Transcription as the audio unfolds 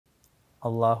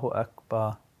Allahu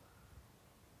Akbar.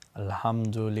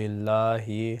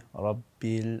 Alhamdulillahi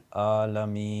Rabbil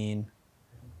Alameen.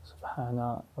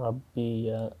 Subhana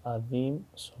Rabbiyal Azim.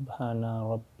 Subhana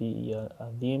Rabbiyal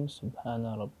Azim.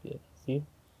 Subhana Rabbiyal Azim.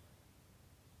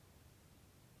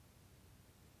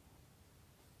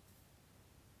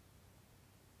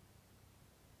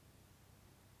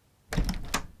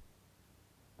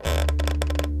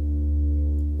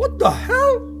 What the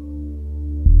hell?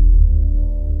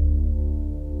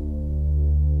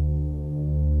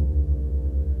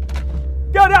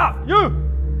 Get out, you!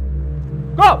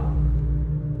 Go!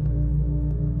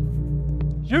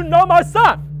 You know my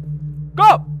son!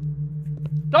 Go!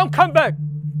 Don't come back!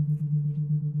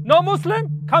 No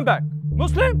Muslim? Come back.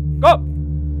 Muslim? Go!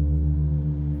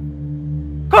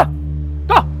 Go!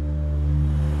 Go!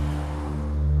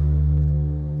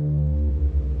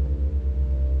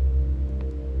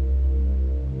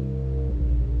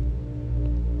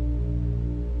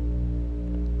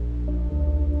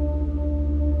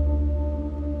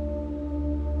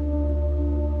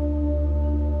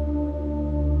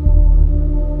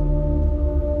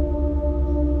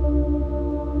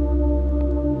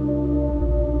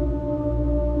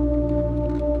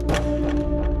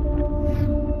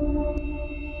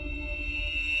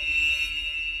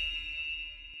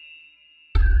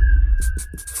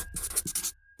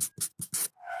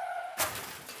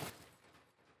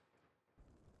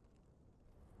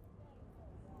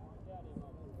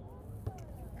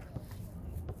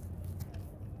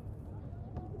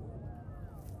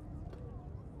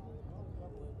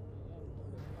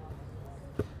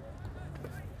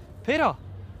 Peter,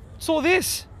 what's all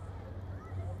this?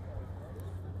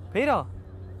 Peter,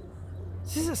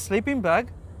 is this a sleeping bag?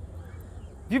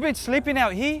 Have you been sleeping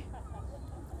out here?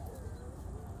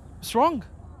 What's wrong?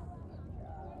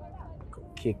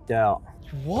 Got kicked out.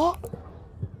 What?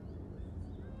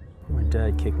 My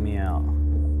dad kicked me out.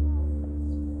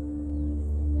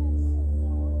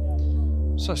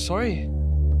 So sorry.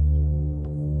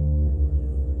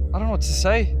 I don't know what to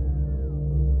say.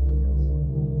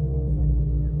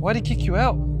 Why'd he kick you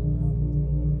out?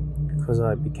 Because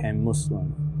I became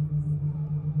Muslim.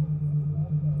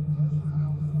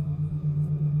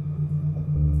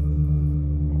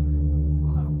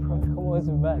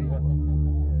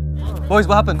 Boys,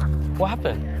 what happened? What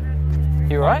happened?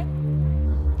 You alright?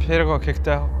 Peter got kicked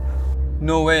out.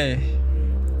 No way.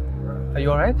 Are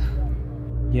you alright?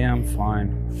 Yeah, I'm fine.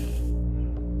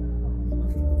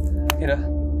 Peter,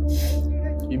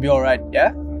 you'll be alright,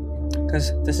 yeah?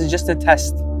 Because this is just a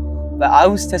test. Like, I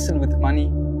was tested with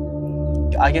money.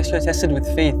 I guess you're tested with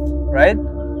faith, right?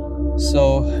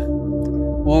 So,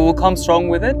 we'll come strong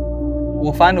with it.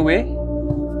 We'll find a way.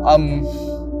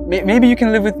 Maybe you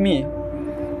can live with me.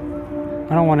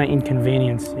 I don't want to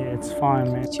inconvenience you. It's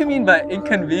fine, man. What do you mean by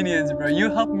inconvenience, bro? You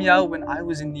helped me out when I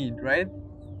was in need, right?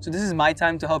 So this is my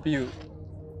time to help you.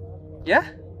 Yeah?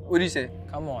 What do you say?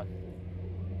 Come on.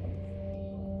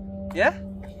 Yeah?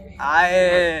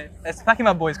 Let's pack him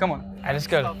up, boys. Come on. Hey, let's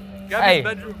go. Grab Hey, his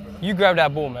bedroom, bro. you grab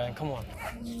that ball, man. Come on.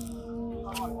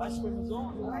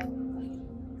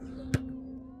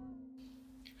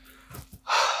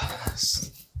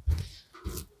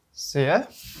 So yeah,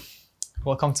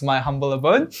 welcome to my humble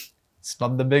abode. It's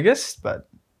not the biggest, but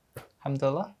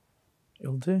alhamdulillah.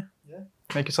 You'll do. Yeah.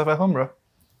 Make yourself at home, bro.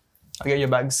 I'll get your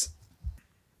bags.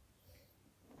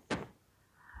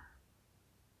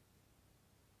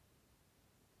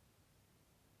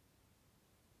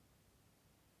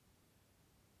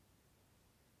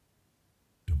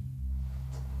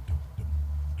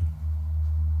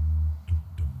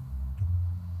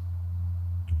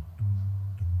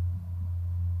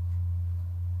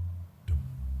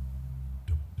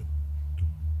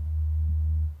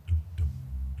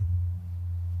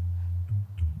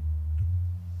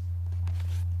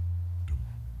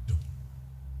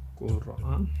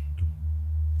 Quran.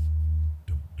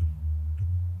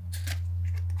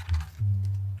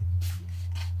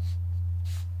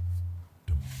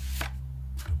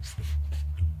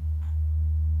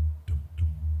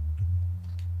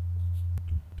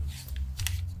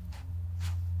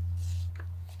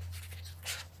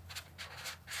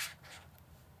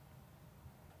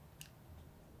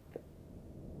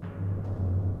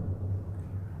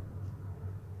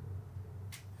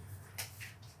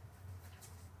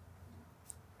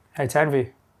 Hey,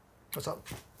 Tanvi. What's up?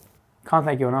 Can't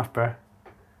thank you enough, bro.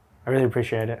 I really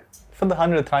appreciate it. For the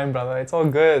 100th time, brother. It's all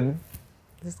good.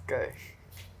 This guy.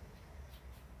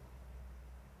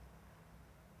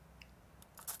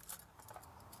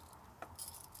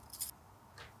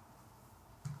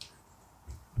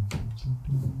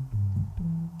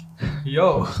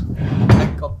 Yo,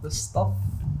 I got the stuff.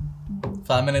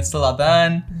 5 minutes till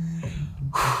Adhan.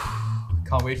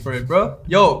 Can't wait for it, bro.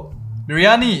 Yo,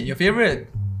 biryani, your favorite.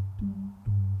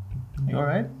 You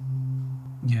alright?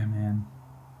 Yeah, man.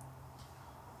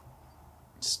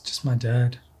 It's just my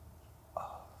dad.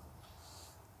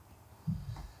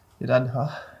 Your dad,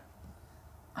 huh?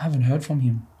 I haven't heard from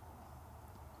him.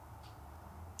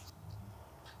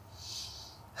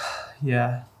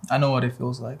 Yeah, I know what it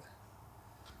feels like.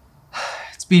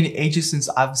 It's been ages since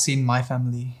I've seen my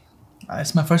family.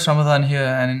 It's my first Ramadan here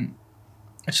and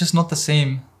it's just not the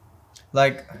same.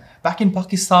 Like, back in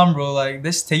Pakistan, bro, like,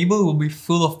 this table will be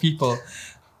full of people.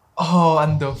 Oh,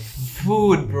 and the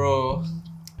food, bro.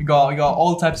 We got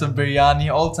all types of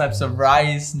biryani, all types of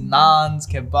rice, naans,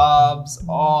 kebabs.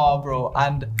 Oh, bro,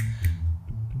 and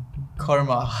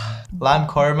korma. Lamb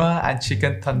korma and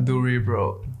chicken tandoori,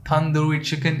 bro. Tandoori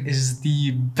chicken is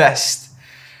the best.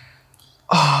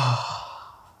 Oh,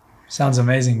 Sounds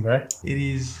amazing, bro. it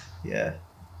is, yeah.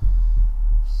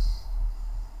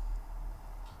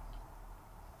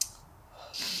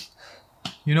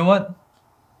 You know what?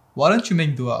 Why don't you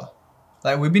make dua?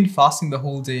 Like, we've been fasting the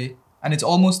whole day and it's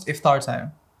almost iftar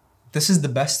time. This is the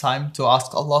best time to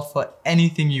ask Allah for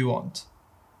anything you want.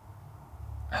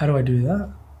 How do I do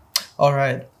that?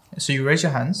 Alright, so you raise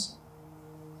your hands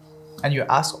and you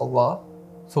ask Allah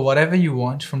for whatever you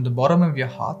want from the bottom of your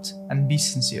heart and be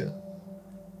sincere.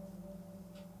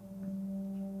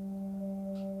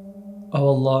 Oh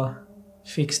Allah,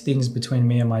 fix things between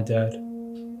me and my dad.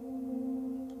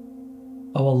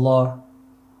 Oh Allah,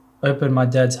 open my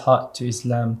dad's heart to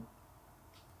Islam.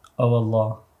 Oh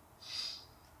Allah,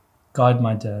 guide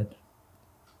my dad.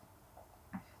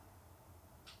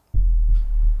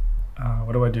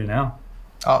 What do I do now?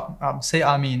 Say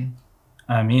Ameen.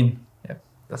 Ameen. Yep,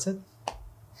 that's it.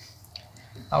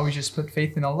 Now we just put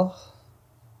faith in Allah.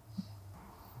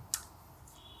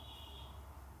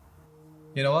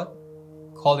 You know what?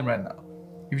 Call him right now.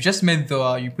 You've just made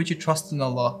dua, you put your trust in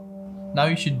Allah. Now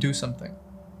you should do something.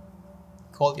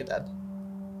 Call your dad.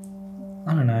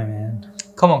 I don't know, man.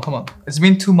 Come on. It's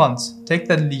been 2 months. Take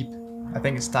that leap. I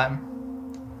think it's time.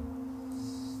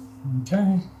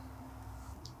 Okay.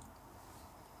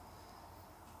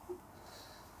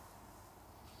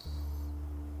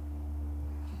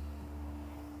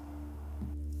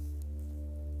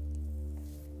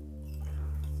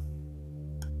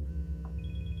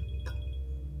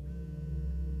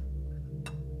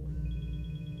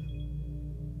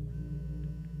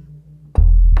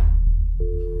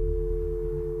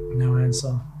 No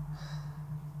answer.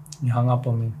 You hung up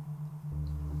on me.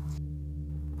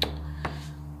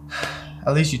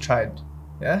 At least you tried.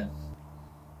 Yeah?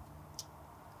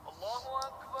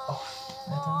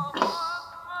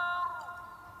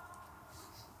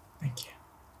 Thank you.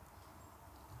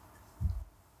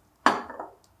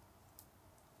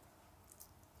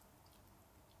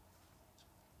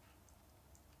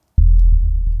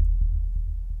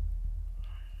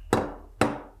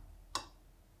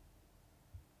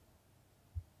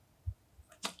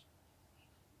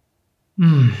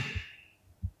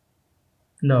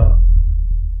 No.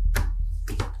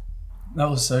 That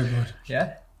was so good.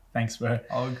 Yeah? Thanks, bro.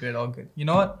 All good. You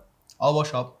know what? I'll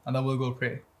wash up and then we'll go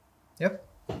pray. Yep?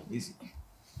 Easy.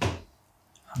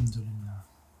 Alhamdulillah.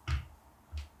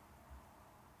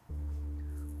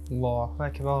 Allahu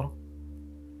Akbar.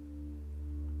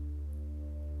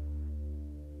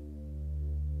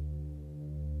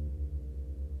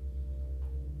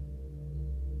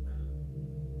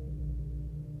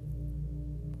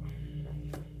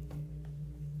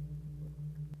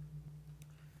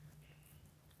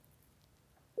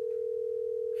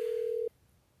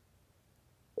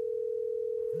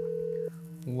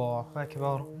 Allahu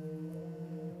Akbar.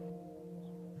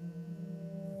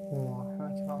 Allahu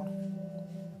Akbar.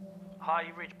 Hi,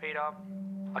 you've reached Peter.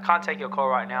 I can't take your call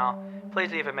right now.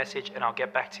 Please leave a message and I'll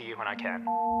get back to you when I can.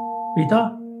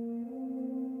 Peter?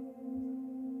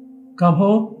 Come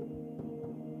home.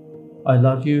 I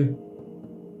love you.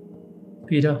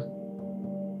 Peter.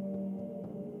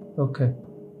 Okay.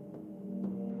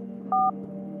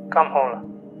 Come home.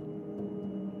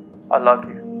 I love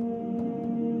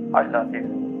you. I love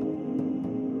you.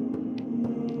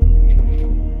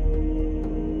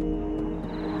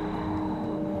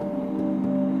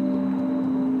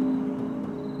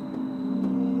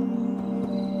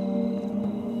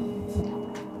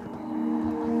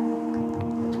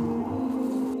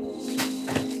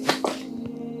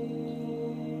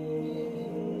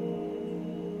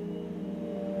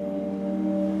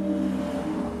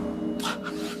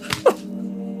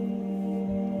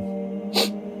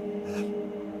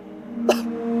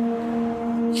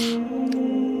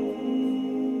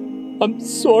 I'm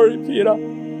sorry, Peter.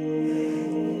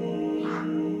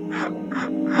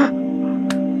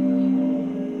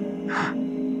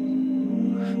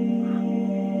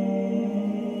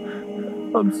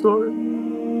 I'm sorry.